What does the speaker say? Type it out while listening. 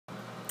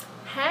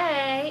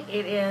tonight.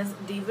 It is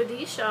Diva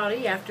D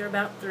Shawty after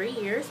about 3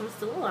 years. I'm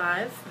still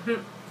alive.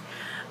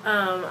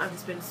 I've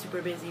just been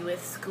super busy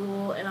with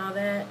school and all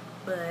that,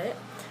 but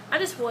I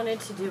just wanted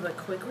to do a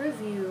quick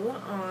review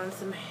on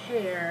some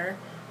hair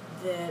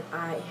that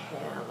I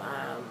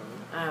have.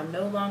 I'm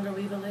no longer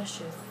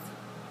weavelicious.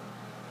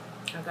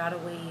 I got a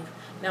weave.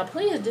 Now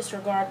please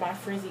disregard my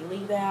frizzy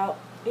leave out.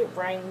 It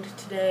rained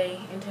today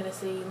in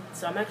Tennessee,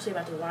 so I'm actually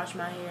about to wash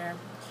my hair.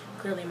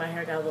 Clearly my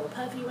hair got a little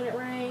puffy when it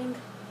rained,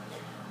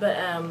 but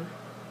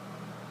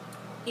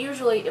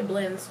usually it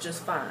blends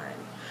just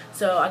fine.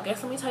 So I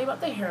guess let me tell you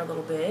about the hair a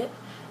little bit.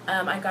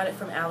 I got it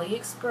from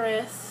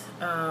Aliexpress,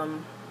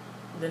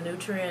 the new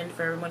trend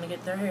for everyone to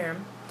get their hair.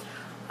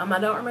 I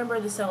don't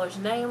remember the seller's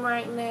name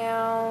right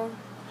now.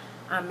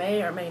 I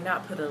may or may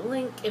not put a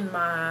link in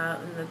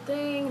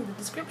the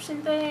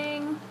description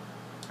thing.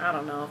 I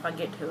don't know. If I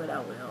get to it, I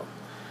will.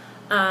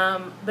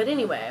 But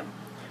anyway,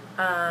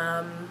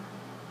 at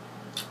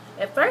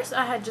first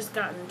I had just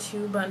gotten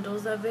 2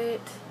 bundles of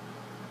it,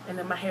 and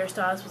then my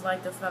hairstylist was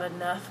like, that's not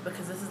enough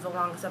because this is the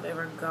longest I've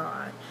ever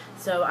gone.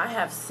 So I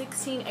have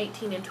 16,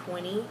 18, and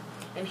 20,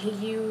 and he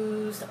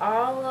used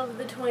all of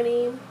the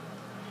 20,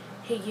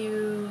 he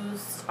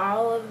used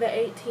all of the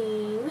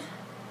 18,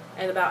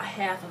 and about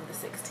half of the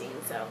 16.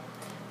 So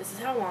this is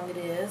how long it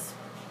is.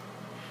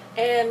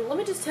 And let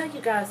me just tell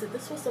you guys that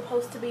this was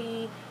supposed to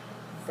be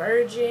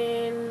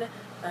virgin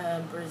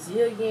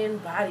Brazilian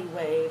body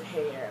wave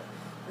hair.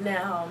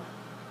 Now,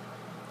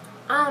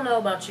 I don't know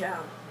about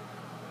y'all,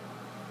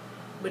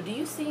 but do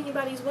you see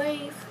anybody's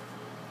wave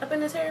up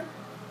in this hair?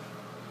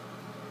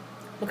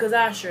 Because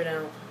I sure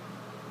don't.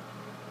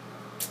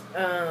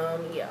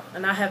 Yeah,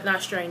 and I have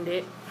not strained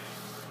it.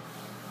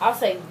 I'll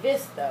say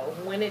this though,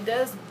 when it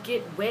does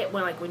get wet,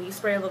 when you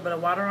spray a little bit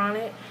of water on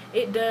it,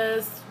 it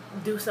does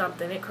do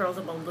something. It curls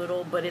up a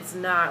little, but it's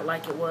not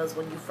like it was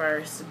when you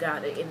first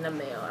got it in the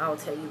mail. I'll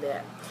tell you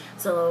that.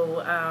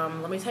 So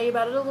let me tell you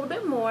about it a little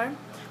bit more.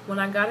 When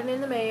I got it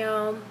in the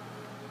mail,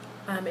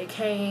 it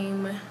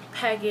came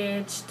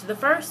packaged the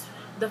first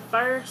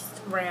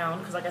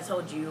round, because like I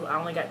told you, I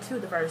only got 2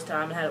 the first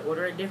time and had to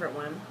order a different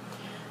one.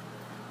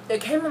 It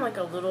came in like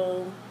a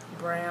little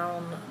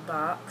brown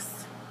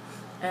box,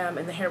 and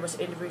the hair was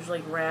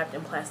individually wrapped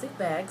in plastic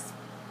bags,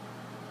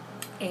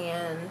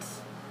 and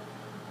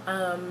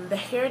the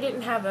hair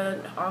didn't have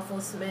an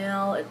awful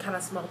smell. It kind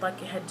of smelled like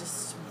it had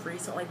just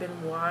recently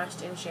been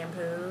washed and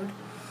shampooed.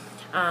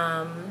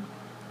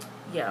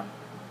 Yeah.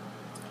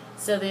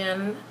 So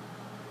then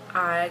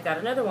I got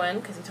another one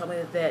because he told me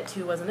that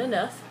 2 wasn't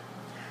enough.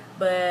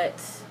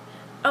 But,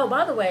 oh,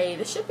 by the way,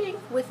 the shipping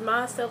with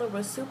my seller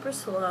was super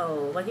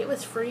slow. Like, it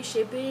was free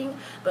shipping,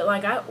 but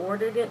like I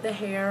ordered the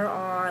hair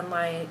on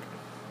like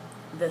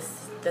the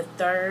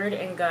 3rd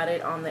and got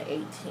it on the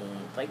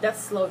 18th. Like,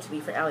 that's slow to me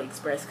for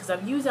Aliexpress, because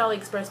I've used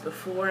Aliexpress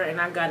before and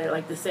I got it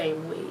like the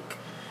same week.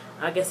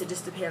 I guess it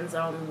just depends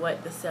on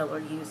what the seller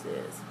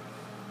uses.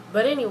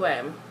 But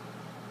anyway,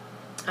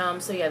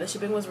 so yeah, the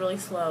shipping was really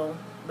slow,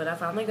 but I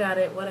finally got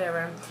it,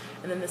 whatever.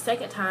 And then the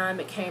second time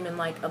it came in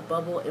like a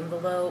bubble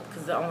envelope,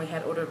 because I only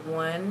had ordered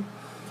 1,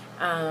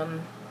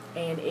 and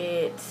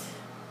it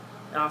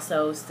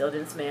also still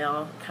didn't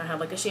smell, kind of had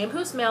like a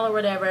shampoo smell or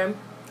whatever.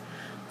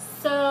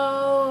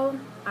 So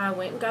I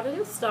went and got it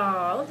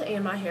installed,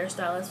 and my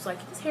hairstylist was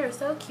like, this hair is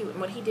so cute. And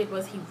what he did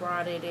was he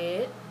rotted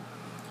it.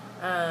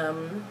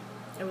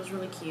 It was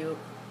really cute.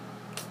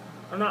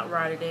 Or not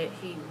rotted it,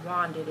 he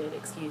wanded it,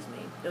 excuse me.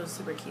 It was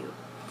super cute.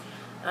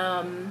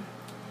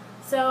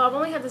 So I've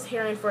only had this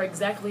hair in for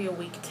exactly a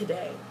week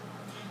today.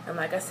 And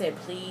like I said,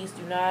 please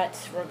do not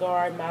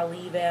regard my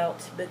leave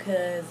out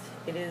because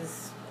it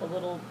is a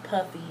little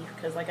puffy,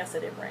 because like I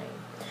said, it rained.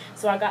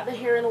 So I got the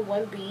hair in a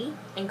 1B,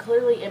 and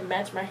clearly it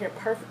matched my hair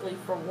perfectly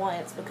for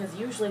once, because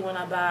usually when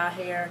I buy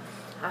hair,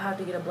 I have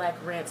to get a black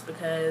rinse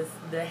because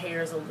the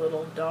hair is a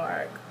little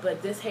dark.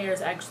 But this hair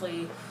is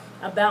actually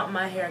about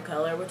my hair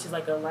color, which is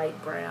like a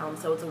light brown,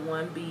 so it's a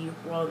 1B,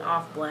 well, an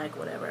off black,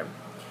 whatever.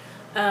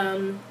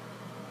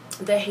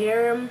 The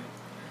hair,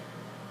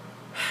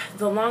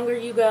 the longer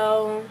you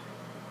go,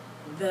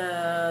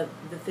 the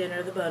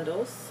thinner the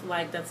bundles.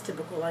 Like, that's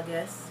typical, I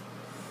guess.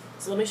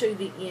 So let me show you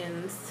the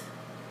ends.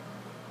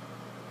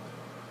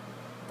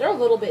 They're a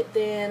little bit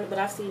thin, but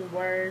I've seen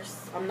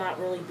worse. I'm not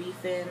really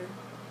beefing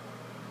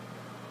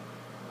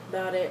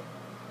about it.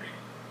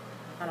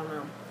 I don't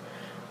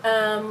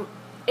know.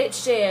 It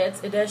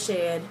sheds. It does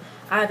shed.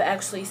 I've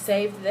actually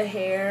saved the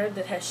hair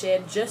that has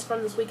shed just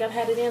from this week I've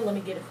had it in. Let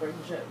me get it for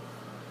you.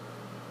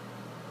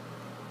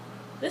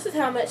 This is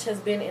how much has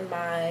been in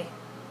my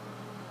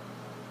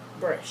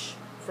brush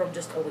from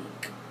just a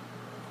week.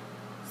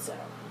 So,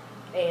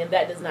 and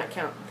that does not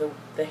count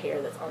the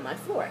hair that's on my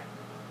floor.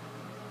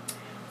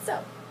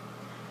 So,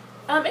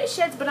 it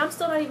sheds, but I'm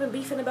still not even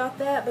beefing about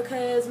that,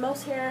 because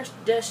most hair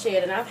does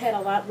shed, and I've had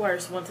a lot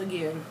worse, once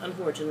again,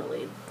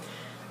 unfortunately.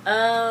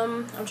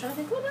 I'm trying to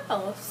think what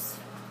else.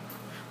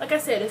 Like I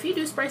said, if you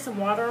do spray some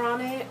water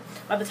on it,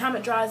 by the time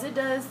it dries, it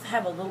does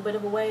have a little bit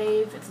of a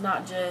wave. It's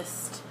not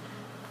just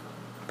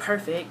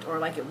perfect or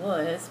like it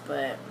was,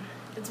 but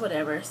it's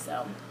whatever.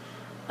 So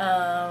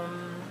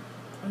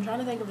I'm trying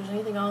to think if there's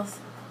anything else.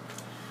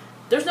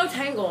 There's no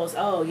tangles.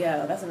 Oh,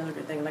 yeah, that's another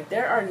good thing. Like,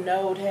 there are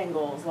no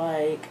tangles.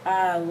 Like,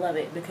 I love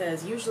it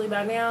because usually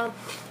by now,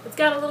 it's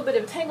got a little bit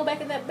of a tangle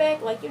back in that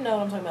back. Like, you know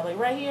what I'm talking about. Like,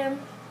 right here,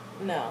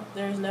 no,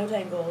 there's no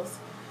tangles.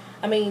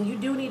 I mean, you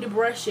do need to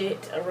brush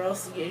it or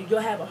else you'll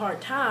have a hard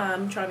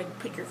time trying to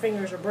put your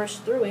fingers or brush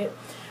through it.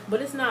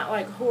 But it's not,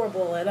 like,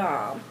 horrible at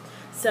all.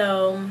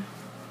 So,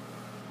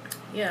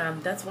 yeah,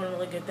 that's one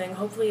really good thing.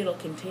 Hopefully it'll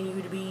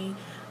continue to be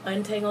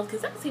untangled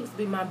because that seems to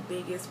be my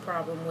biggest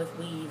problem with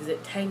weaves,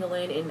 it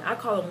tangling, and I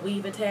call them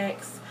weave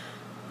attacks.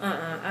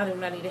 I do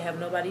not need to have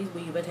nobody's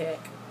weave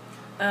attack.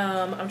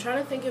 I'm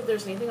trying to think if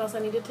there's anything else I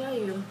need to tell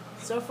you.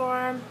 So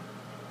far,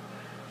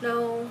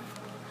 no.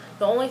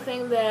 The only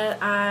thing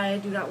that I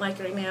do not like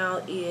right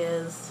now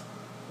is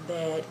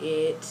that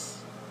it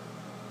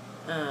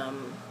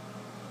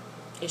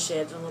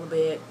sheds a little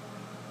bit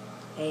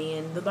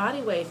and the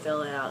body wave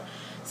fell out.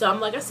 So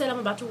like I said, I'm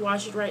about to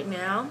wash it right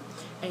now,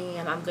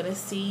 and I'm gonna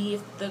see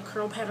if the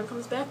curl pattern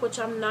comes back, which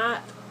I'm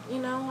not,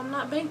 I'm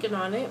not banking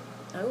on it.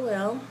 Oh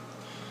well.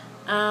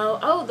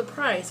 Oh, the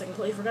price, I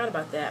completely forgot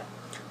about that.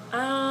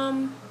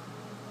 I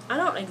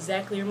don't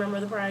exactly remember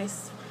the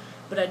price,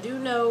 but I do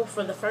know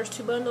for the first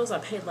 2 bundles I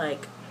paid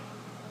like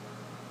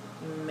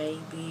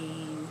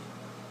maybe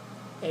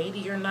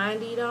 $80 or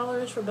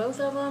 $90 for both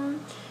of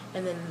them,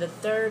 and then the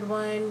third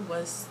one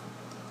was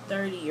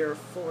 $30 or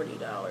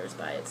 $40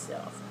 by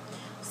itself.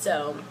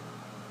 So,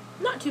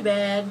 not too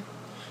bad.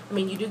 I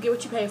mean, you do get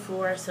what you pay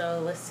for,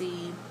 so let's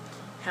see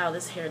how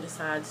this hair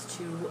decides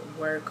to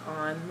work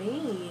on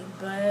me.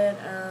 But,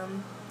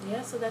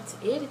 yeah, so that's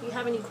it. If you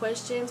have any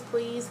questions,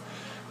 please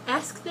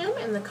ask them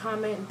in the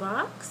comment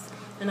box,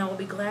 and I will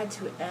be glad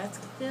to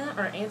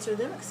answer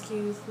them,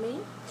 excuse me.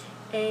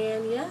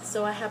 And, yeah,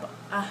 so I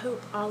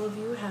hope all of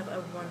you have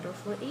a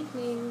wonderful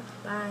evening.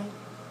 Bye.